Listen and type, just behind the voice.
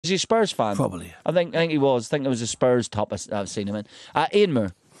Is he a Spurs fan? Probably. I think he was. I think it was a Spurs top I've seen him in. Ian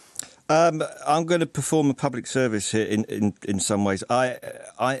Moore. I'm going to perform a public service here in some ways. I'm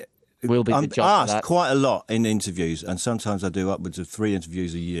asked quite a lot in interviews, and sometimes I do upwards of 3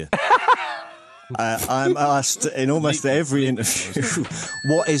 interviews a year. I'm asked in almost every interview,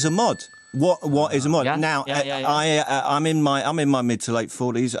 what is a mod? What is a mod? Yeah, now, I'm in my mid to late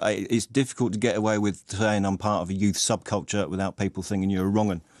 40s. It's difficult to get away with saying I'm part of a youth subculture without people thinking you're a wrong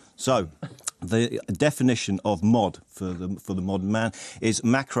 'un. So, the definition of mod for the modern man is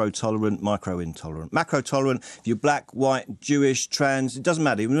macro-tolerant, micro-intolerant. Macro-tolerant, if you're black, white, Jewish, trans, it doesn't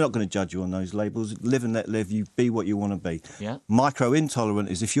matter. We're not going to judge you on those labels. Live and let live. You be what you want to be. Yeah. Micro-intolerant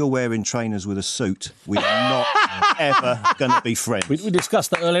is if you're wearing trainers with a suit, we are not ever going to be friends. We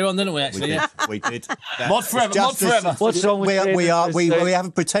discussed that earlier on, didn't we, actually? We did. Mod forever, mod forever. What's wrong with we have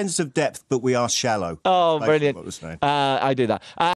a pretense of depth, but we are shallow. Oh, brilliant. What we're saying. I do that.